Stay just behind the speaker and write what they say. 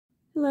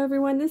Hello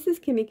everyone, this is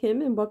Kimmy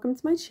Kim and welcome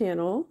to my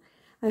channel.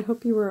 I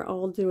hope you are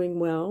all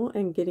doing well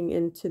and getting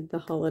into the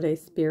holiday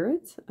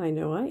spirit. I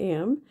know I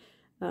am.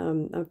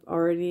 I've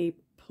already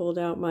pulled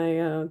out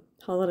my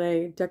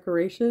holiday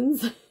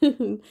decorations.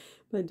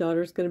 My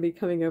daughter's going to be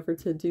coming over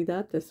to do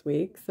that this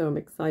week, so I'm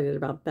excited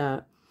about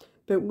that.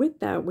 But with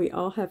that, we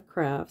all have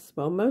crafts.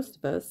 Well, most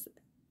of us,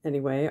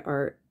 anyway,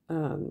 are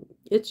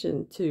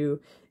itching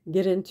to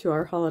get into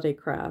our holiday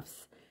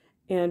crafts.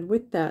 And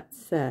with that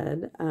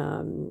said,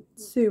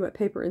 Sue at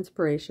Paper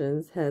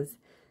Inspirations has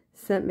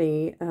sent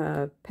me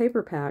a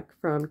paper pack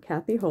from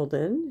Cathe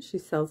Holden. She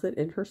sells it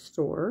in her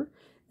store,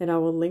 and I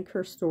will link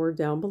her store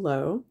down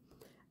below.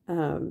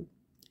 And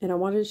I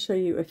wanted to show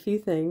you a few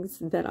things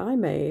that I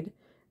made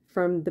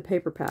from the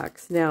paper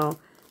packs. Now,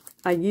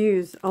 I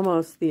used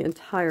almost the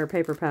entire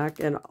paper pack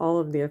and all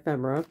of the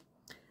ephemera.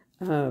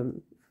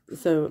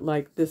 So,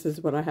 like, this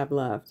is what I have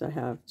left. I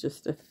have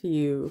just a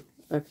few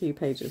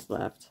pages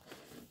left.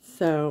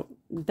 So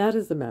that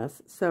is a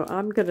mess. So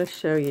I'm going to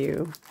show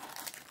you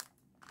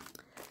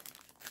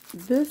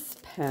this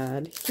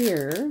pad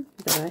here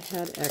that I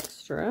had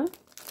extra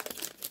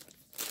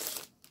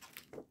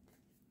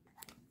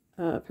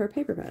for a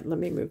paper pad. Let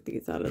me move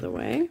these out of the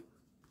way.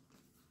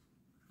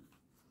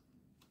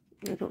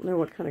 I don't know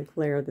what kind of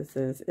glare this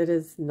is. It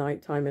is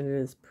nighttime and it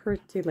is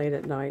pretty late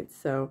at night,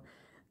 so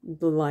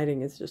the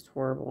lighting is just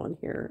horrible in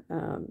here.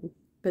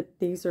 But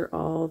these are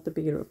all the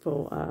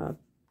beautiful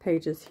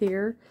pages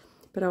here.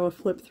 But I will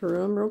flip through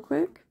them real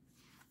quick.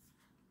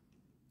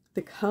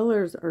 The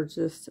colors are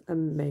just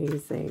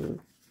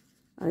amazing.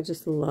 I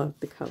just love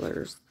the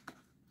colors.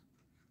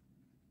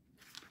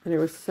 And it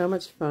was so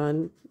much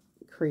fun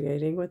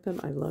creating with them.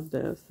 I love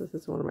this. This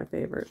is one of my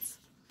favorites.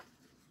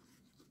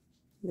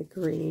 The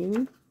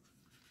green.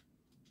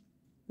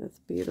 That's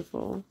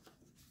beautiful.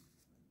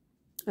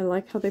 I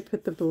like how they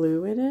put the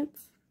blue in it.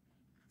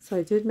 So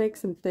I did make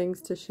some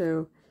things to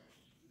show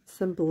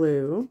some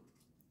blue.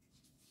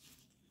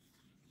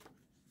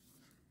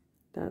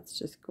 That's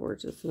just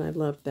gorgeous, and I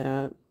love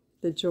that.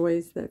 The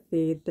joys that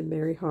feed, the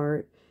merry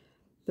heart,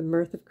 the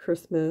mirth of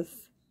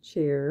Christmas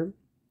cheer,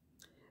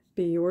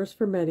 be yours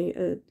for many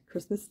a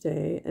Christmas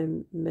day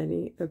and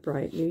many a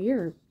bright new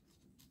year.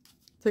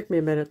 Took me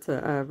a minute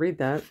to read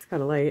that. It's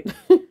kind of late.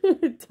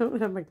 I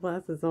don't have my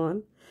glasses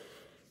on.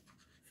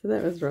 So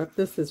that was rough.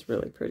 This is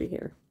really pretty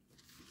here.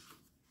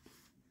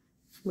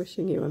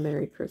 Wishing you a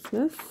Merry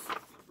Christmas.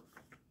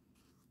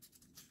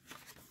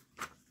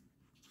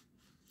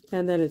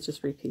 And then it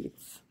just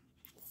repeats.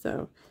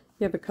 So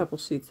you have a couple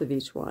sheets of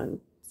each one.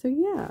 So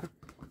yeah,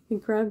 you can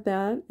grab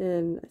that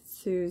in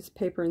Sue's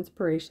Paper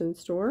Inspiration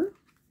store.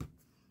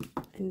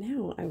 And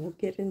now I will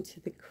get into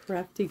the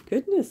crafty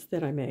goodness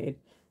that I made.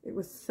 It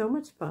was so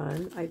much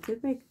fun. I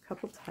did make a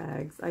couple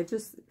tags. I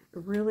just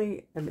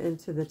really am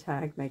into the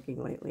tag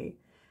making lately.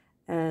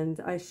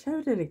 And I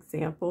showed an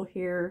example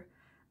here.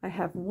 I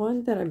have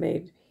one that I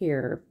made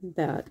here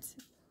that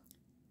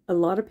a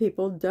lot of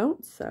people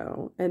don't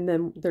sew, and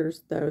then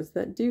there's those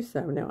that do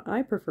sew. Now,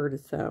 I prefer to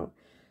sew,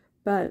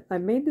 but I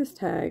made this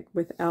tag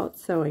without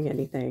sewing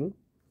anything,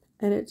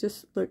 and it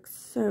just looks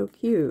so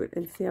cute.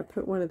 And see, I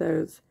put one of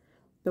those,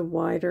 the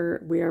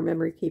wider We Are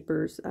Memory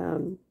Keepers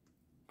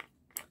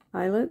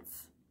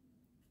eyelets,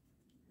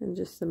 and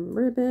just some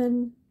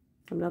ribbon.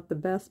 I'm not the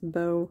best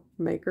bow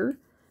maker,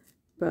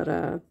 but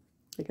I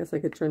guess I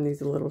could trim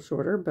these a little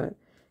shorter, but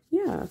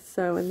yeah.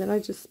 So, and then I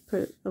just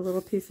put a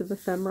little piece of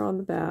ephemera on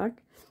the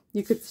back.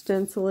 You could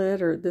stencil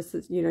it, or this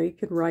is, you know, you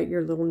could write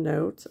your little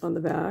note on the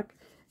back.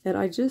 And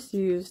I just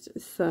used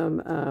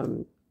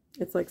some,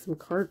 it's like some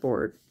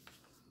cardboard,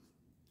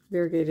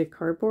 variegated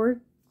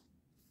cardboard.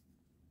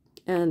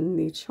 And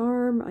the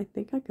charm, I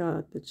think I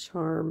got the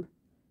charm,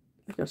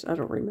 oh gosh, I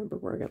don't remember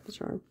where I got the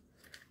charm.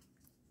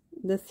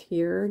 This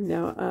here,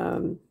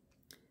 now,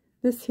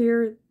 this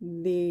here,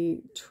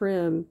 the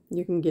trim,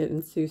 you can get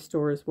in Sue's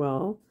store as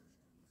well.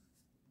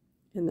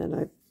 And then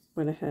I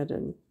went ahead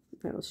and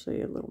I'll show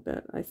you a little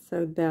bit. I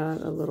sewed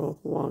that a little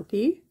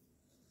wonky,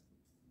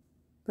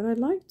 but I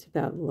liked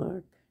that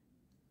look.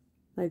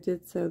 I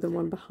did sew the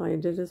one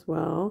behind it as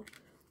well.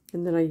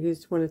 And then I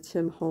used one of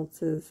Tim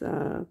Holtz's,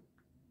 I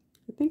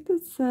think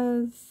that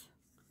says,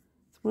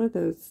 it's one of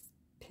those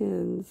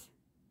pins.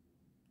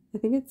 I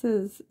think it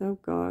says, oh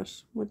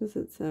gosh, what does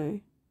it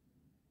say?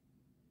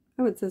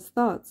 Oh, it says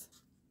Thoughts.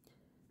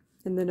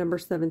 And the number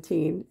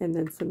 17, and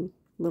then some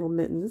little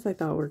mittens I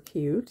thought were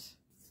cute.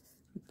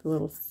 With the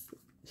little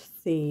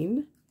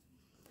scene.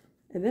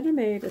 And then I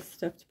made a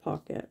stuffed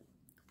pocket.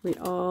 We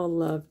all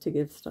love to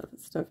give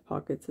stuffed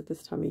pockets at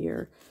this time of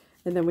year.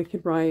 And then we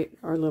could write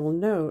our little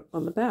note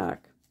on the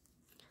back.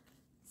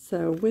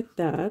 So with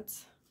that,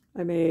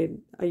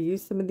 I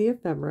used some of the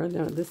ephemera.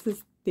 Now this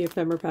is the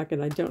ephemera pack,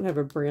 and I don't have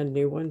a brand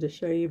new one to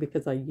show you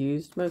because I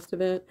used most of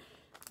it.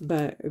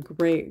 But a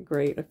great,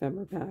 great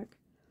ephemera pack.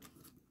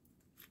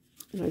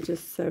 And I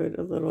just sewed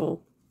a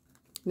little.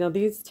 Now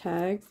these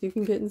tags you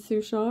can get in Sue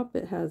Shop.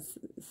 It has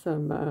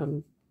some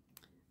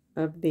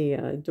of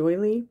the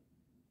doily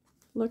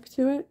look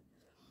to it.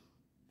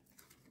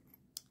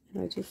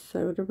 And I just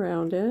sewed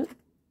around it.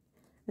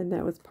 and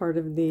that was part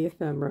of the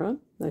ephemera.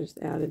 I just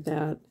added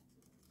that,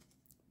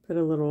 put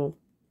a little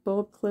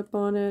bulb clip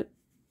on it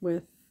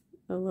with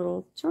a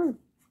little charm.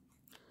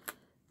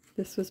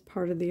 This was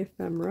part of the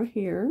ephemera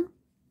here.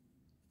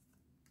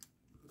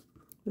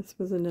 This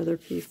was another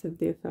piece of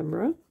the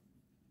ephemera.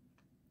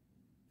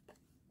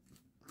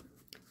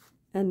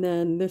 And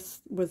then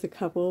this was a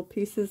couple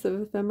pieces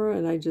of ephemera,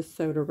 and I just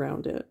sewed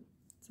around it.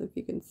 So if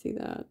you can see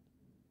that.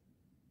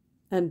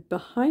 And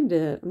behind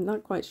it, I'm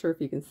not quite sure if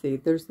you can see,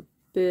 there's a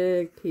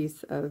big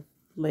piece of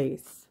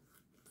lace.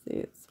 See,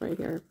 it's right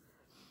here.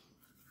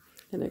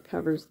 And it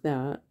covers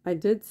that. I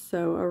did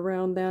sew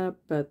around that,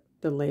 but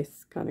the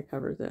lace kind of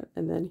covers it.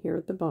 And then here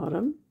at the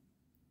bottom,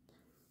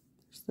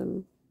 there's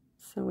some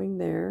sewing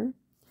there.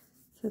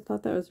 So I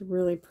thought that was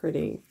really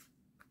pretty.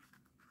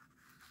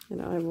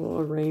 And I will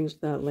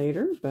arrange that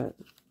later, but,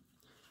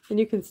 and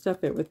you can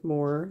stuff it with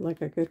more,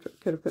 like I could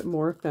have put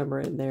more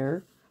ephemera in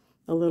there.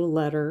 A little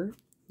letter,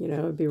 you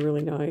know, it'd be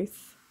really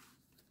nice.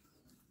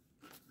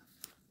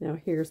 Now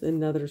here's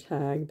another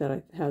tag that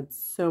I had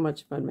so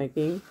much fun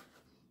making.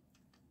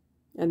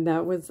 And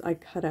that was, I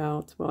cut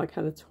out, well, I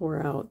kind of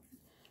tore out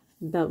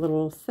that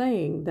little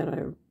saying that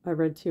I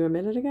read to you a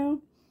minute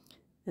ago.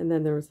 And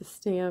then there was a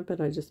stamp,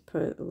 and I just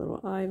put a little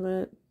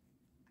eyelet,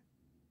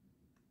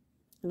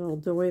 a little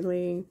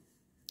doily,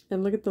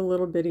 and look at the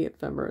little bitty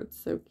ephemera,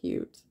 it's so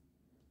cute.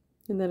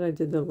 And then I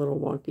did the little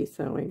wonky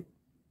sewing.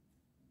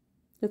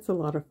 It's a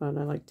lot of fun,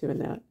 I like doing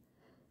that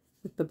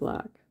with the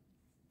black.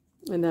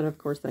 And then of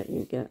course I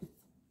ink it.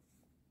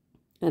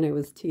 And it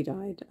was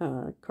tea-dyed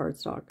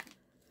cardstock.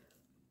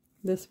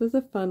 This was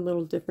a fun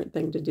little different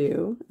thing to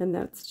do, and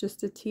that's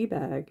just a tea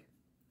bag.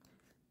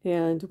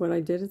 And what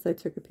I did is I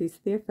took a piece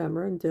of the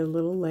ephemera and did a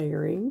little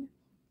layering,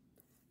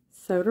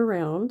 sewed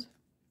around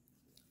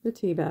the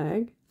tea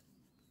bag,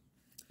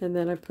 and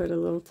then I put a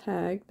little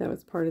tag that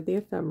was part of the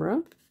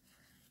ephemera,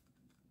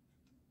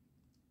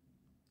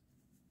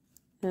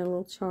 and a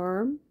little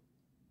charm,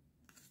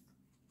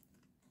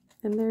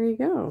 and there you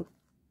go.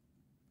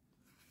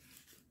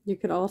 You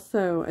could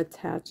also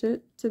attach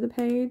it to the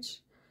page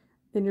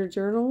in your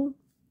journal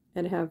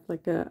and have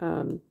like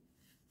a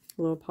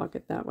little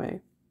pocket that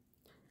way.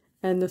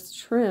 And this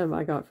trim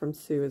I got from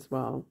Sue as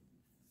well.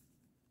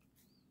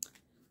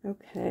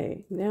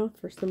 Okay, now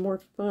for some more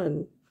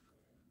fun.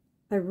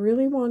 I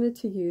really wanted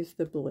to use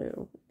the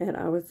blue, and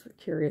I was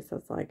curious. I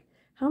was like,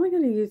 how am I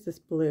going to use this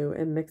blue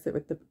and mix it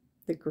with the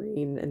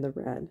green and the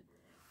red?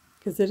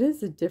 Because it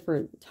is a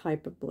different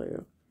type of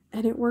blue,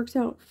 and it worked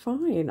out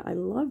fine. I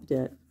loved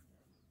it.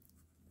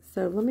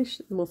 So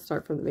we'll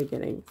start from the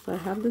beginning. So I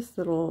have this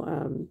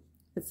little,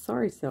 it's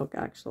sari silk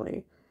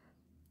actually.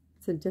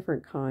 It's a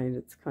different kind.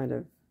 It's kind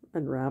of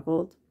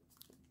unraveled,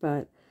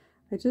 but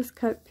I just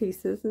cut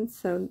pieces and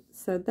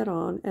sewed that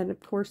on. And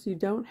of course you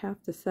don't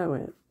have to sew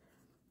it.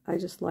 I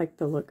just like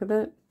the look of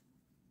it.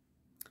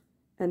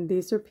 And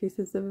these are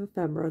pieces of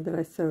ephemera that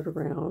I sewed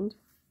around.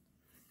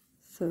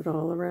 Sewed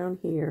all around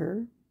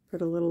here.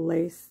 Put a little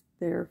lace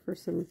there for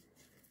some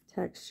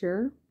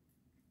texture.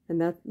 And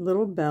that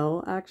little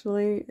bell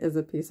actually is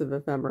a piece of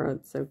ephemera.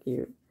 It's so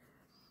cute.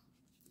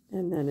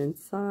 And then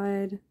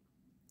inside,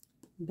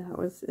 that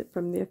was it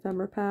from the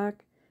ephemera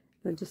pack.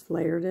 I just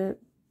layered it.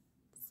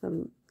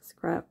 Some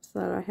scraps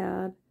that I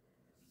had.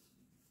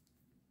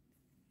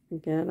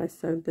 Again, I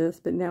sewed this,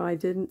 but now I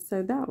didn't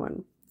sew that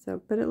one.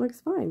 So, but it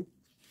looks fine.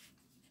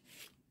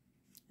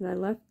 And I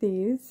left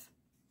these.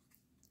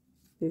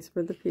 These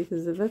were the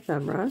pieces of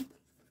ephemera.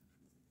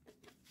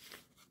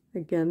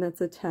 Again, that's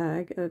a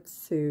tag of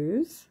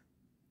Sue's.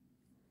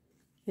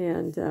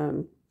 And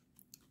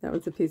that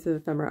was a piece of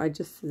ephemera. I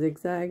just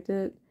zigzagged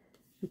it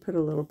and put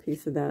a little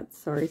piece of that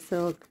sari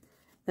silk.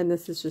 And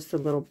this is just a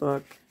little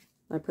book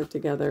I put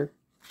together.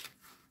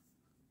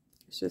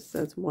 It just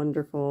says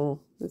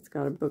wonderful. It's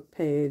got a book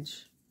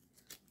page.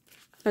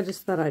 I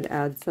just thought I'd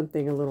add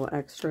something a little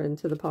extra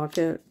into the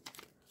pocket,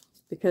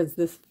 because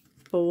this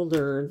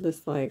folder,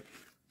 this like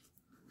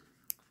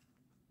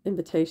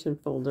invitation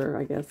folder,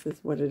 I guess is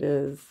what it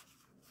is.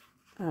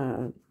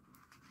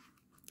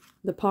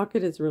 The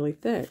pocket is really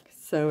thick,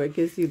 so it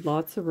gives you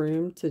lots of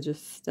room to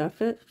just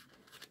stuff it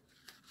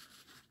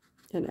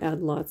and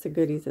add lots of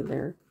goodies in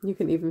there. You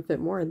can even fit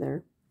more in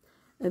there.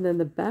 And then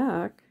the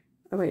back,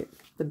 oh wait,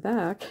 the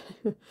back,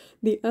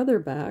 the other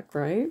back,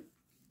 right,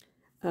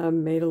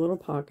 made a little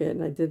pocket,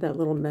 and I did that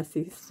little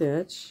messy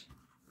stitch,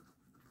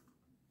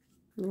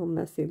 a little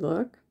messy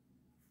look,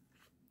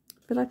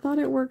 but I thought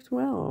it worked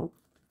well.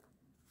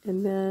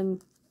 And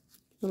then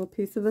a little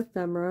piece of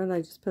ephemera, and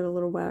I just put a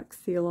little wax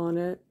seal on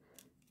it,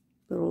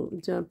 little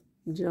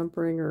jump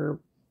ring or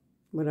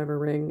whatever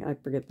ring, I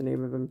forget the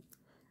name of them,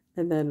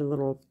 and then a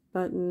little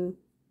button,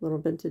 little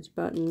vintage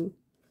button.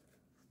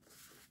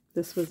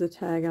 This was a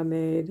tag I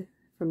made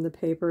from the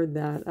paper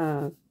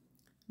that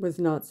was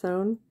not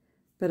sewn,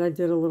 but I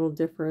did a little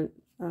different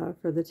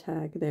for the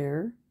tag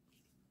there.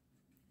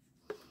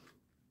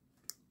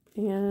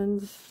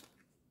 And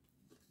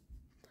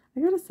I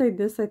gotta say,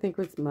 this I think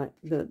was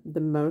the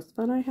most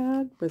fun I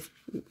had, was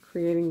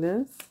creating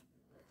this.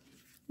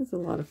 It was a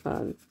lot of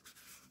fun.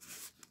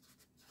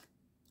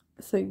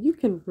 So you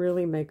can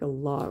really make a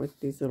lot with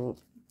these little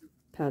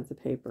pads of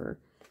paper.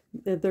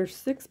 They're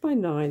 6 by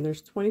 9.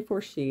 There's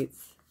 24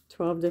 sheets,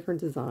 12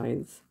 different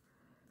designs.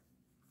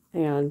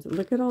 And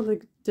look at all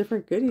the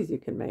different goodies you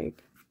can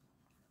make.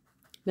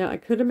 Now, I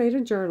could have made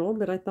a journal,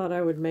 but I thought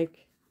I would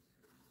make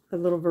a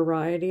little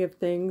variety of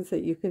things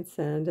that you can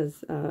send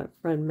as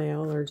friend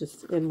mail or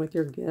just in with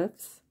your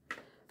gifts.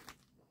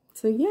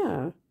 So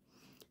yeah,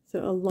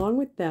 so along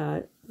with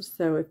that,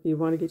 so if you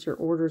want to get your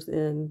orders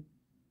in,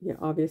 yeah,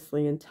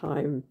 obviously in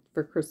time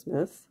for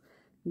Christmas,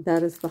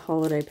 that is the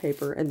holiday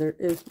paper. And there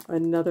is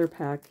another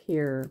pack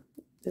here.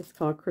 It's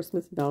called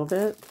Christmas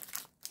Velvet.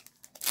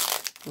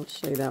 I'll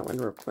show you that one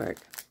real quick.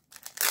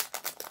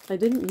 I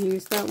didn't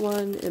use that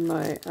one in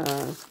my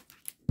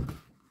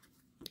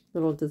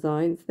little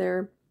designs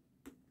there.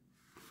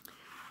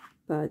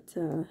 But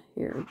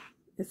here,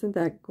 isn't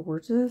that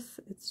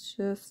gorgeous? It's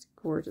just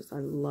gorgeous. I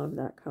love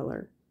that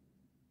color.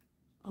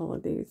 All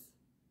of these.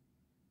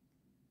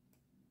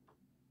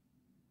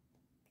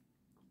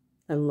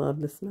 I love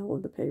the smell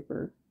of the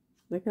paper.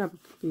 Look how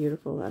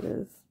beautiful that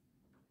is.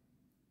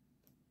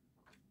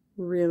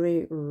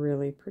 Really,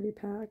 really pretty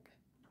pack.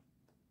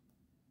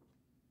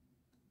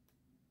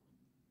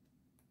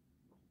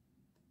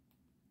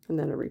 And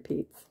then it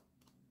repeats.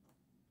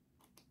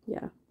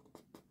 Yeah.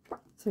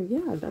 So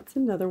yeah, that's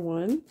another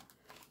one.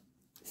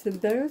 So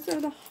those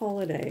are the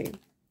holiday,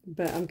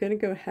 but I'm going to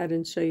go ahead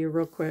and show you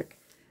real quick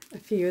a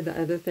few of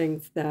the other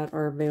things that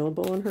are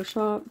available in her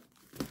shop.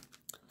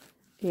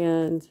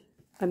 And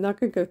I'm not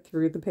going to go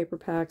through the paper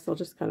packs. I'll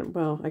just kind of,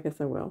 well, I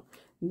guess I will.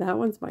 That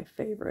one's my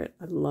favorite.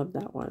 I love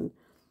that one.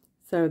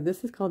 So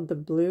this is called the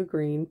Blue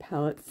Green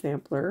Palette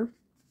Sampler.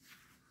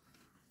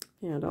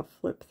 And I'll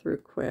flip through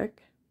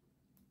quick.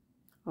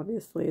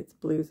 Obviously it's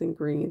blues and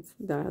greens.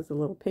 That has a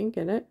little pink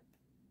in it.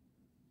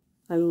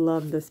 I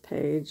love this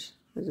page.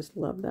 I just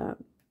love that.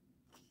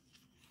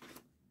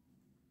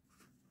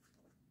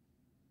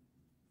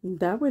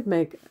 That would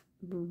make a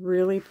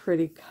really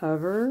pretty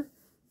cover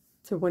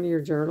to one of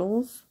your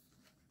journals.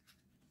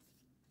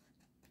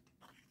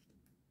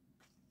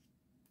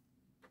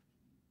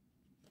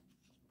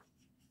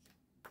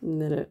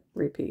 And then it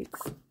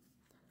repeats.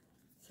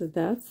 So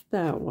that's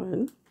that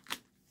one.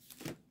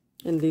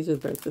 And these are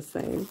both the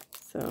same.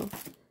 So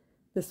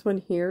this one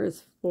here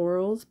is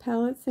Florals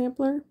Palette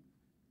Sampler.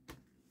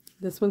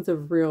 This one's a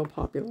real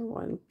popular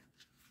one.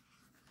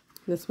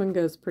 This one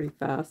goes pretty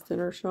fast in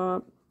our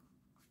shop.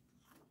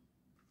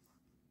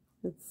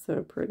 It's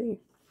so pretty.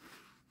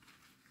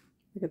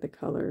 Look at the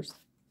colors.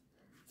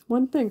 It's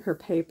one thing, her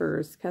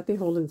papers, Cathe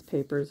Holden's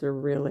papers are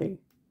really,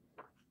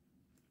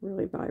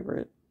 really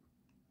vibrant.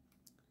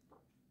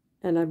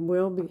 And I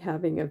will be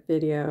having a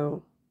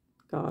video.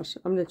 Gosh,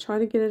 I'm going to try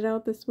to get it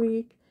out this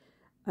week.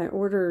 I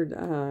ordered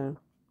a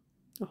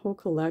whole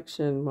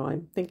collection. Well,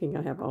 I'm thinking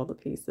I have all the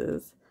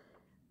pieces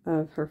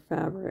of her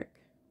fabric.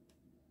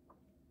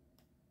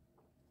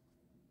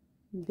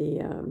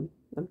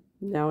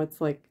 Now it's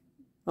like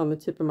on the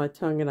tip of my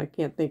tongue and I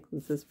can't think.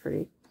 This is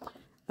pretty.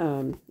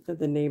 The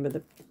name of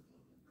the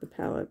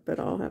palette, but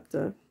I'll have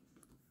to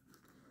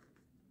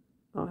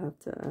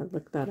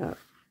look that up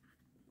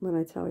when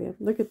I tell you.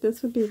 Look at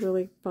this, would be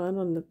really fun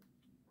on the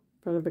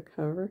front of a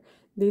cover.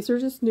 These are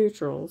just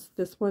neutrals.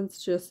 This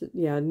one's just,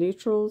 yeah,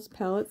 neutrals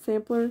palette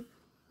sampler.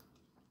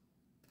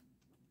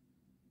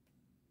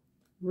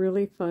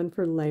 Really fun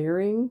for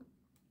layering.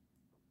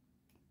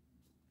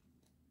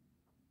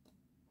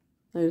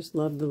 I just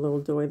love the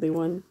little doily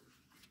one.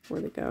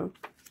 Where'd it go?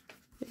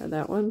 Yeah,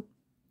 that one.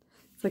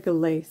 It's like a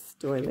lace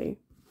doily.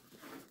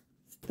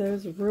 So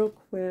those real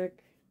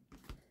quick.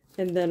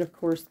 And then, of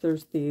course,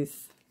 there's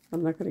these.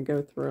 I'm not going to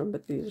go through them,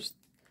 but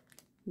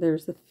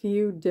there's a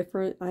few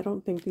different. I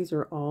don't think these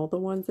are all the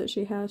ones that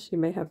she has. She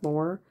may have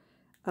more.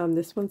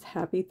 This one's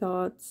Happy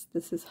Thoughts.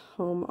 This is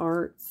Home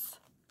Arts.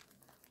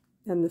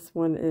 And this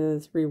one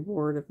is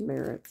Reward of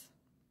Merit.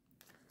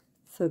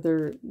 So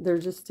they're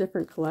just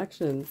different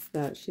collections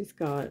that she's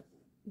got.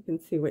 You can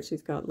see what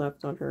she's got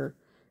left on her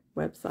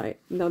website.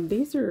 Now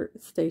these are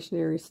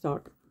stationery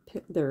stock.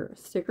 They're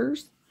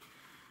stickers.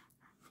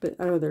 But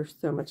oh, they're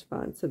so much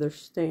fun. So they're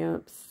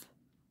stamps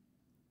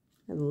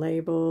and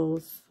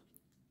labels.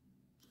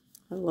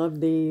 I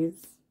love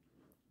these.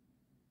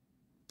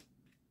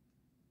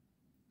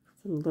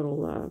 Some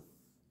little,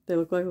 they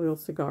look like little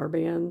cigar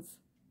bands.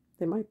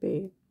 They might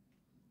be.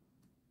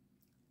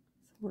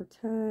 Some more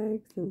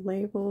tags and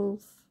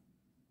labels.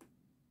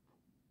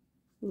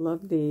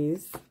 Love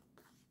these.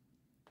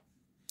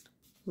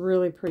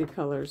 Really pretty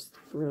colors.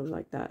 Really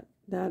like that.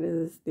 That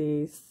is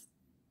the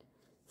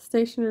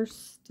stationer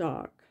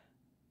stock.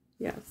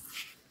 Yes.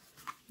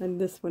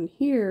 And this one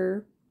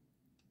here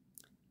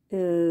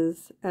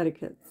is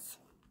Etiquettes.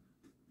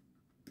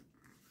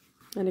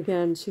 And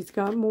again, she's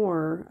got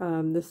more.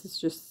 This is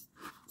just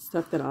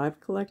stuff that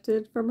I've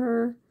collected from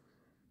her.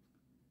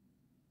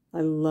 I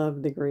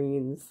love the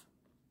greens.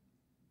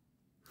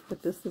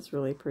 But this is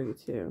really pretty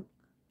too.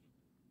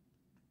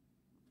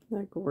 Isn't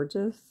that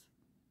gorgeous?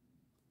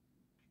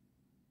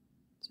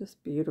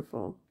 Just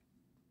beautiful.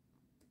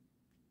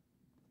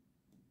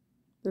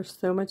 There's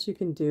so much you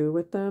can do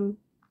with them.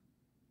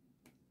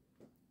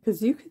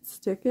 Because you could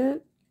stick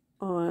it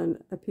on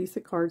a piece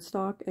of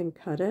cardstock and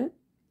cut it,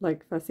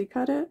 like fussy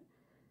cut it,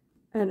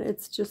 and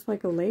it's just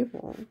like a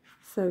label.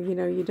 So, you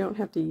know, you don't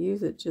have to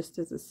use it just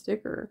as a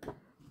sticker.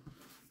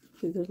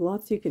 There's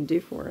lots you can do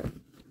for it.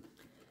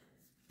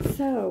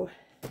 So,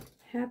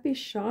 happy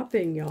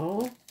shopping,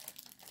 y'all.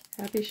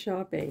 Happy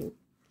shopping.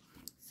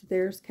 So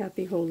there's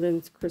Cathe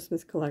Holden's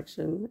Christmas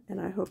collection,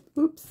 and I hope,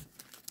 oops,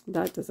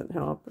 that doesn't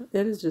help.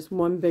 It is just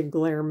one big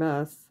glare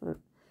mess.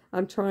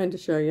 I'm trying to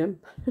show you.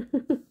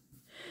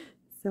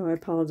 So I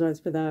apologize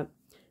for that.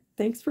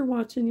 Thanks for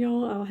watching,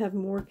 y'all. I'll have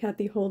more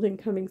Cathe Holden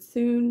coming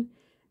soon.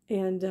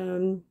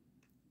 And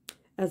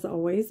as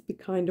always, be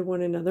kind to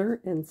one another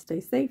and stay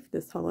safe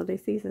this holiday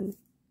season.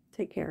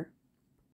 Take care.